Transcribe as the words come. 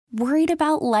Worried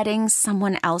about letting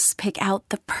someone else pick out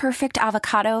the perfect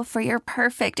avocado for your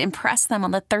perfect impress them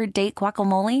on the third date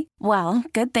guacamole? Well,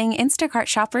 good thing Instacart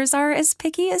shoppers are as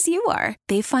picky as you are.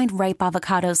 They find ripe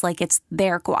avocados like it's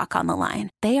their guac on the line.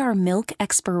 They are milk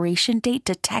expiration date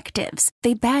detectives.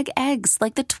 They bag eggs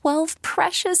like the 12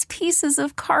 precious pieces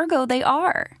of cargo they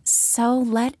are. So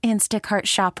let Instacart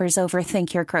shoppers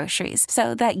overthink your groceries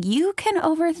so that you can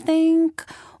overthink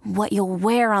what you'll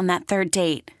wear on that third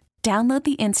date. Download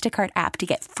the Instacart app to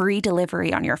get free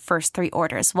delivery on your first 3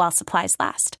 orders while supplies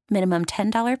last. Minimum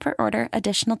 $10 per order.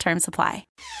 Additional terms apply.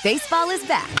 Baseball is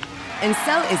back, and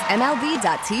so is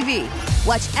MLB.tv.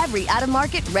 Watch every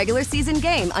out-of-market regular season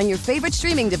game on your favorite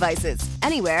streaming devices.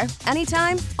 Anywhere,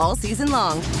 anytime, all season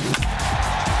long.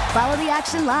 Follow the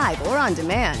action live or on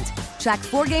demand. Track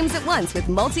 4 games at once with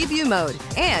multi-view mode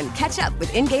and catch up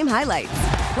with in-game highlights.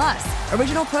 Plus,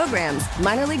 original programs,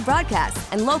 minor league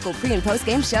broadcasts, and local pre- and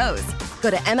post-game shows. Go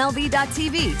to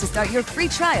MLB.tv to start your free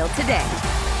trial today.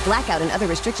 Blackout and other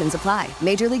restrictions apply.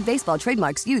 Major League Baseball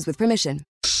trademarks used with permission.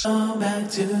 Scotty,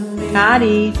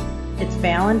 it's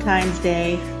Valentine's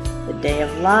Day, the day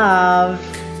of love.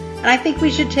 And I think we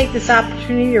should take this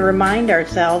opportunity to remind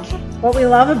ourselves what we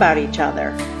love about each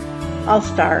other. I'll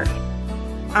start.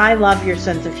 I love your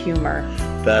sense of humor.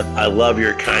 Beth, I love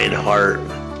your kind heart.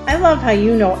 I love how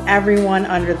you know everyone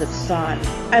under the sun.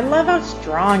 I love how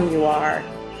strong you are.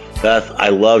 Beth, I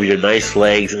love your nice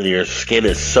legs and your skin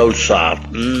is so soft.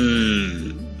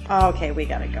 Okay, we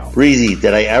gotta go. Breezy,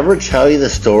 did I ever tell you the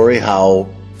story how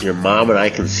your mom and I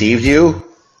conceived you?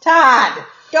 Todd,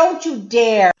 don't you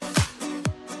dare.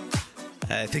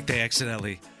 I think they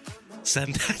accidentally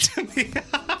sent that to me.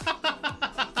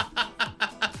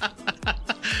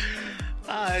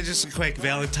 Just a quick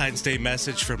Valentine's Day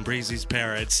message from Breezy's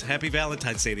parents. Happy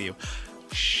Valentine's Day to you.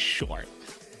 Short.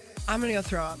 I'm going to go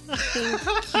throw up.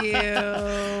 Thank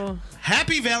you.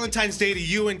 Happy Valentine's Day to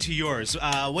you and to yours.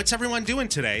 What's everyone doing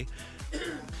today?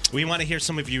 We want to hear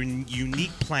some of your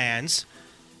unique plans.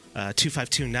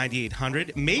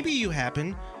 252-9800. Maybe you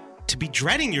happen to be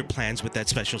dreading your plans with that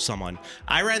special someone.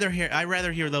 I rather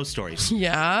hear those stories.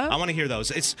 Yeah. I want to hear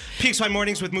those. It's PXY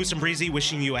Mornings with Moose and Breezy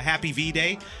wishing you a happy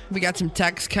V-Day. We got some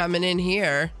texts coming in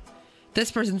here. This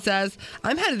person says,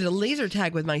 I'm headed to laser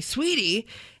tag with my sweetie,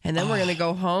 and then we're going to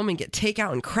go home and get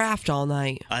takeout and craft all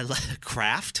night. I love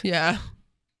craft? Yeah.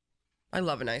 I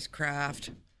love a nice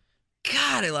craft.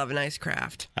 God, I love a nice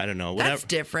craft. I don't know. Whatever. That's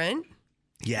different.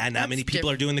 Yeah, not many people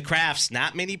are doing the crafts.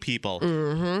 Not many people. I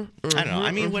don't know.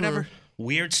 I mean, whatever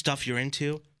weird stuff you're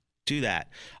into, do that.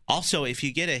 Also, if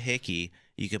you get a hickey,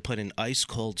 you could put an ice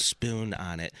cold spoon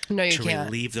on it to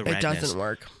relieve the redness. It doesn't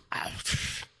work.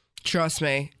 Trust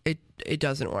me, it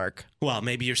doesn't work. Well,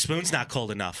 maybe your spoon's not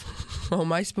cold enough. Oh,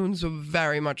 my spoon's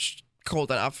very much cold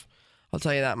enough. I'll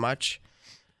tell you that much.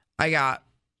 I got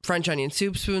French onion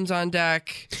soup spoons on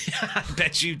deck. I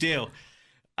bet you do.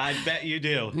 I bet you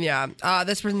do. Yeah.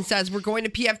 This person says, we're going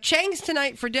to P.F. Chang's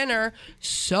tonight for dinner.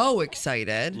 So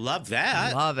excited. Love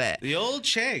that. Love it. The old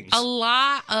Chang's. A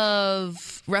lot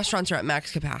of restaurants are at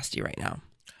max capacity right now.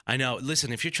 I know.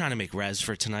 Listen, if you're trying to make res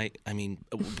for tonight, I mean,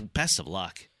 best of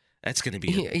luck. That's going to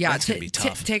be that's going to be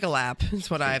tough. Take a lap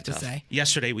is what I have to say.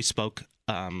 Yesterday we spoke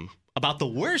about the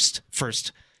worst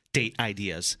first date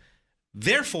ideas.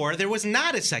 Therefore, there was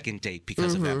not a second date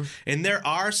because of them. And there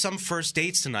are some first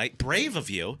dates tonight. Brave of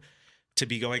you to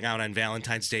be going out on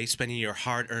Valentine's Day, spending your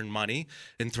hard-earned money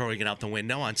and throwing it out the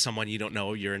window on someone you don't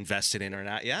know you're invested in or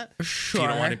not yet. Sure. If you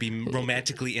don't want to be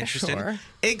romantically interested. Sure.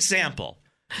 Example.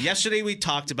 Yesterday we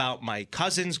talked about my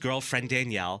cousin's girlfriend,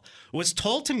 Danielle, was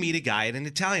told to meet a guy at an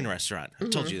Italian restaurant. I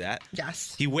told you that.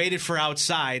 Yes. He waited for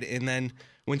outside, and then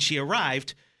when she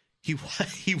arrived, he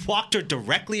walked her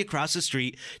directly across the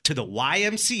street to the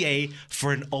YMCA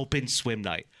for an open swim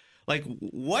night. Like,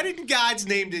 what in God's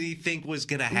name did he think was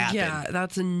going to happen? Yeah,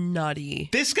 that's nutty.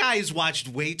 This guy has watched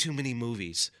way too many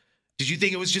movies. Did you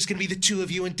think it was just going to be the two of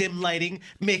you in dim lighting,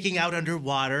 making out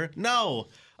underwater? No,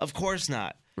 of course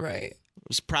not. Right. It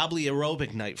was probably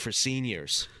aerobic night for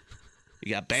seniors. You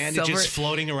got bandages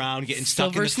floating around, getting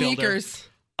stuck in the sneakers.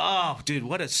 filter. Oh, dude,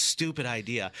 what a stupid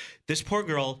idea. This poor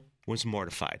girl was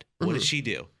mortified. What did she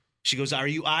do? She goes, are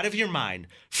you out of your mind?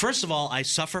 First of all, I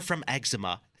suffer from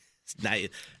eczema.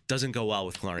 It doesn't go well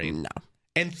with chlorine. No.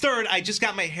 And third, I just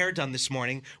got my hair done this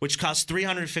morning, which cost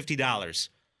 $350.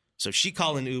 So she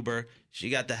called an Uber. She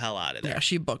got the hell out of there. Yeah,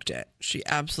 she booked it. She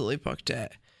absolutely booked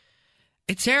it.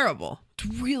 It's terrible. It's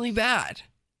really bad.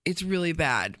 It's really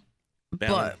bad.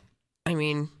 But, I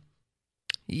mean,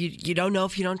 you don't know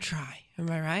if you don't try. Am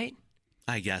I right?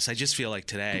 I guess. I just feel like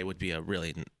today would be a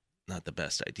really not the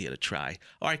best idea to try.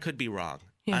 Or I could be wrong.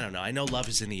 Yeah. I don't know. I know love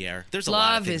is in the air. There's a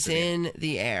lot of Love things is in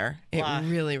the air. It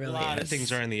really, really is. A lot of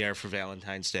things are in the air for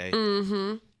Valentine's Day.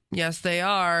 Mm-hmm. Yes, they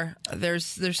are.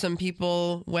 There's some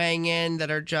people weighing in that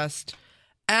are just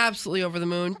absolutely over the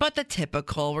moon, but the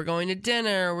typical, we're going to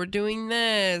dinner, we're doing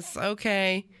this.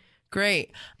 Okay,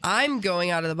 great. I'm going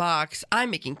out of the box.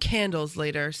 I'm making candles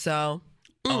later, so.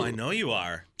 Oh, I know you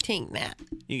are. Take that.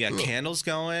 You got candles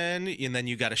going, and then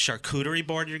you got a charcuterie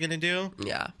board you're going to do.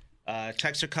 Yeah.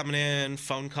 Texts are coming in,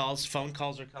 phone calls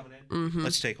are coming in. Mm-hmm.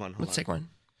 Let's take one. Let's take one.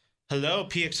 Hello,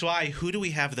 PXY. Who do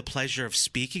we have the pleasure of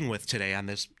speaking with today on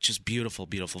this just beautiful,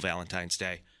 beautiful Valentine's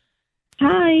Day?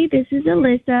 Hi, this is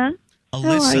Alyssa.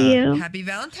 How are you? Happy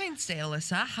Valentine's Day,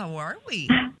 Alyssa. How are we?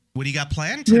 What do you got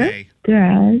planned today?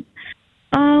 Good.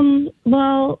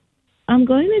 Well, I'm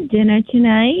going to dinner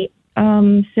tonight,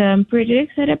 so I'm pretty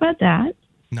excited about that.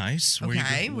 Nice. Where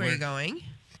are you going?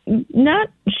 Not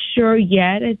sure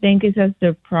yet. I think it's a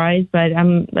surprise, but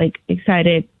I'm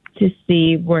excited to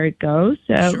see where it goes.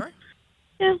 So, sure.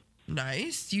 Yeah.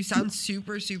 Nice. You sound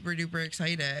super, super duper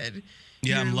excited.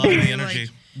 Yeah, I'm loving the energy.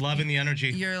 Loving the energy.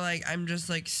 You're I'm just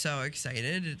so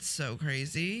excited. It's so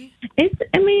crazy.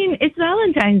 It's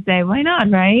Valentine's Day. Why not,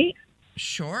 right?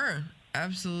 Sure.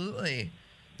 Absolutely.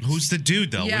 Who's the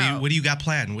dude, though? Yeah. What do you got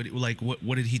planned?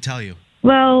 What did he tell you?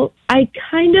 Well, I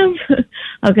kind of...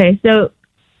 Okay, so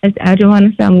I don't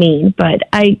want to sound mean, but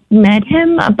I met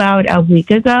him about a week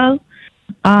ago.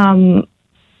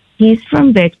 He's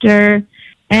from Victor,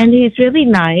 and he's really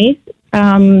nice.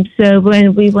 So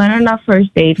when we went on our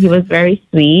first date, he was very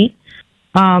sweet.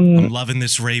 I'm loving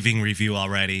this raving review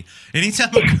already.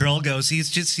 Anytime a girl goes,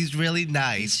 he's really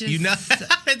nice.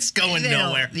 It's going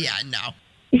nowhere. Yeah, no.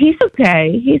 He's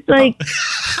okay. He's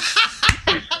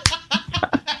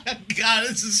God,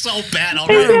 this is so bad I'm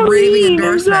already. so raving mean. I'm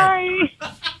endorsement. sorry.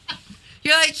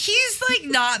 You're he's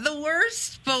not the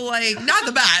worst, but not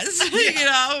the best, you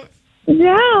know?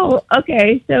 No.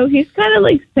 Okay, so he's kind of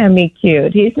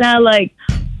semi-cute. He's not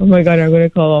oh my God, I'm going to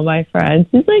call all my friends.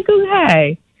 He's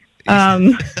okay.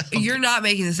 You're not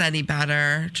making this any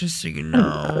better, just so you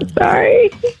know.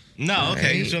 Sorry. No,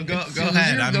 okay, so go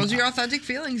ahead. Those are your authentic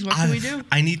feelings. What can we do?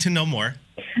 I need to know more.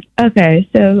 Okay,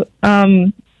 so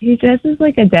he dresses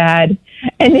like a dad,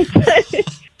 and it's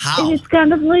How? And it's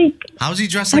kind of how's he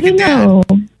dressed I like a don't dad? know.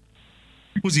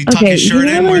 Was he tuck his shirt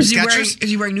in, wear Skechers? Is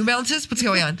he wearing New Balances? What's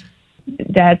going on?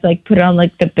 Dad's put on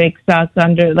the big socks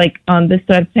under on the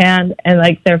sweatpants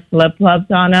and their flip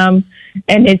flops on them,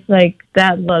 and it's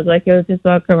that look it was just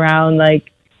walk around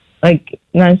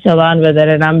nonchalant with it,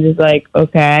 and I'm just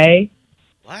okay.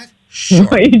 What? Sure.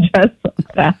 Why you dress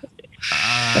like that?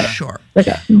 Sure.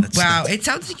 Okay. Wow, it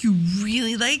sounds like you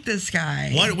really like this guy.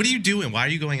 What are you doing? Why are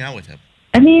you going out with him?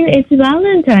 I mean, it's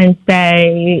Valentine's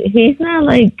Day. He's not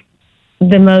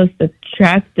the most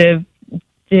attractive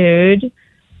dude,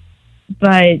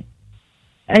 but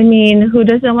I mean, who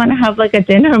doesn't want to have a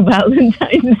dinner on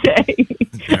Valentine's Day?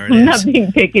 I'm not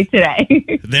being picky today.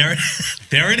 There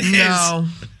it is. No.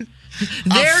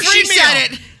 There she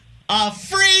said it. A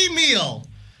free meal.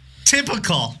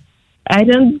 Typical. I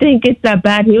don't think it's that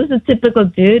bad. He was a typical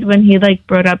dude when he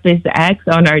brought up his ex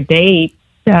on our date.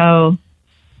 So,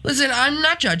 listen, I'm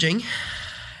not judging.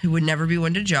 I would never be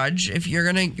one to judge. If you're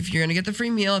gonna get the free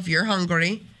meal, if you're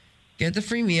hungry, get the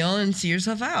free meal and see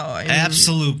yourself out.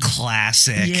 Absolute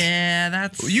classic. Yeah,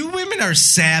 that's... You women are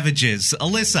savages.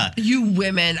 Alyssa. You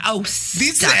women. Oh,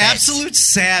 These are absolute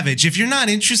savage. If you're not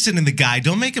interested in the guy,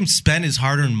 don't make him spend his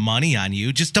hard-earned money on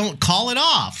you. Just don't call it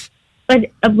off.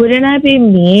 But wouldn't I be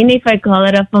mean if I call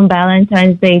it up on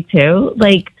Valentine's Day too?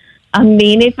 I'm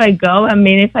mean if I go, I'm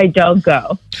mean if I don't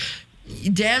go.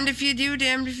 Damned if you do,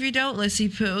 damned if you don't, Lissy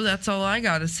Poo. That's all I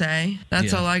gotta say.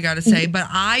 All I gotta say. But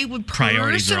I would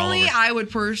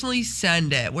personally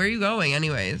send it. Where are you going,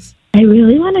 anyways? I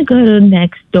really want to go to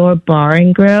next door bar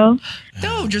and grill.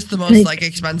 No, just the most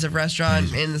expensive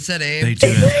restaurant in the city. They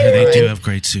do have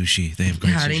great sushi. They have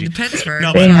great Heading sushi. to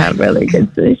Pittsburgh. They have really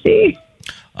good sushi.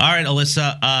 All right,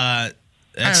 Alyssa. I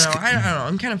don't know.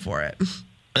 I'm kind of for it.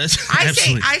 I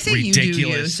say ridiculous. You do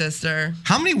you, sister.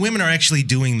 How many women are actually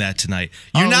doing that tonight?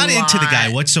 You're not into the guy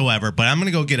whatsoever, but I'm going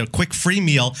to go get a quick free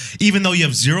meal, even though you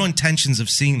have zero intentions of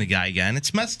seeing the guy again.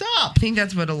 It's messed up. I think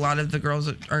that's what a lot of the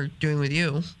girls are doing with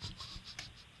you.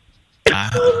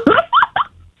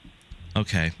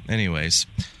 Okay. Anyways,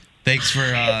 thanks for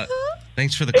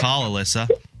the call, Alyssa.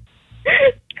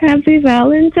 Happy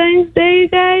Valentine's Day, you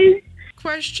guys.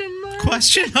 Question mark?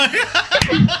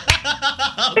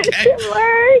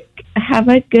 Okay. Have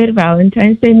a good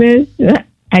Valentine's Day, Moose.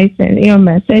 I sent you a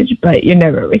message, but you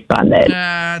never responded.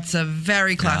 It's a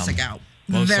very classic out.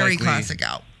 Very classic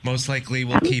out. Most likely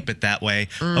we'll keep it that way.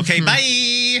 Okay,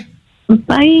 bye.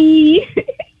 Bye.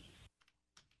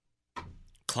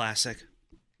 Classic.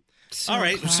 So All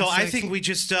right, so I classic. think we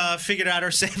just figured out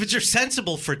our savage or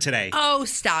sensible for today. Oh,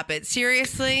 stop it.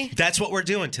 Seriously? That's what we're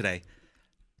doing today.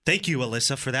 Thank you,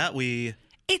 Alyssa, for that.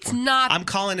 It's not. I'm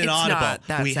calling it it's audible. Not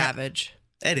that We savage.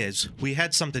 It is. We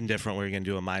had something different we were going to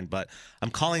do in mind, but I'm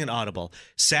calling it audible.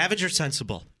 Savage or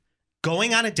sensible?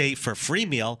 Going on a date for a free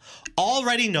meal,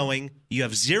 already knowing you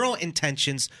have zero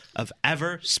intentions of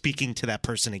ever speaking to that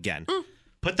person again.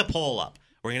 Put the poll up.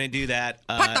 We're going to do that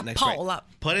Put the next poll break.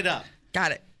 up. Put it up.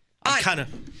 Got it. I'm kind of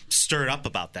stirred up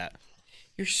about that.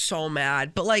 You're so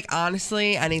mad. But, like,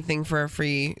 honestly, anything for a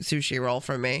free sushi roll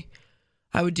from me.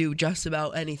 I would do just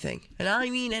about anything. And I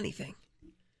mean anything.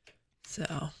 So,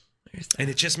 there's that. And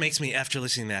it just makes me, after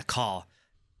listening to that call,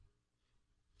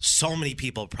 so many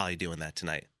people probably doing that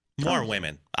tonight. More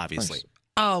women, obviously.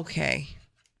 Okay.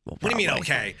 Well, What do you mean, probably.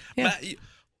 okay? Yeah.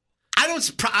 I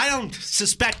don't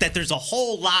suspect that there's a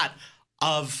whole lot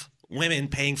of women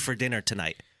paying for dinner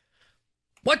tonight.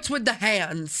 What's with the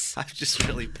hands? I'm just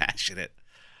really passionate.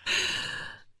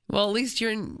 Well, at least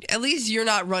you're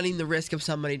not running the risk of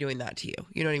somebody doing that to you.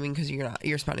 You know what I mean? Because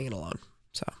you're spending it alone.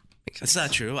 So makes sense. That's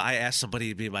not true. I asked somebody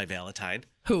to be my Valentine.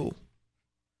 Who?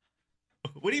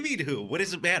 What do you mean who? What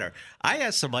does it matter? I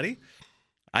asked somebody.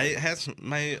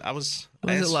 Was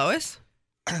it Lois?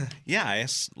 Yeah, I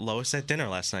asked Lois at dinner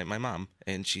last night, my mom,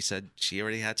 and she said she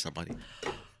already had somebody.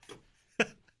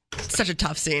 Such a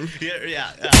tough scene.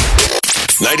 Yeah.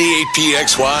 98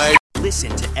 PXY.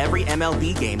 Listen to every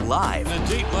MLB game live. In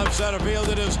the deep left center field,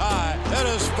 it is high, it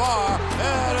is far,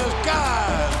 it is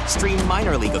God. Stream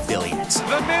minor league affiliates.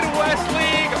 The Midwest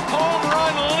League home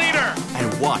run leader.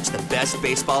 And watch the best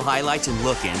baseball highlights and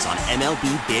look-ins on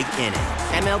MLB Big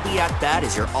Inning. MLB At Bat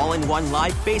is your all-in-one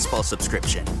live baseball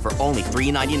subscription for only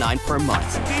 $3.99 per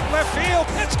month. Deep left field,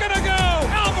 it's gonna go.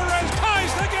 Alvarez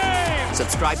ties the game.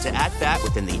 Subscribe to At Bat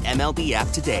within the MLB app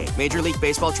today. Major League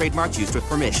Baseball trademarks used with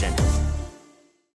permission.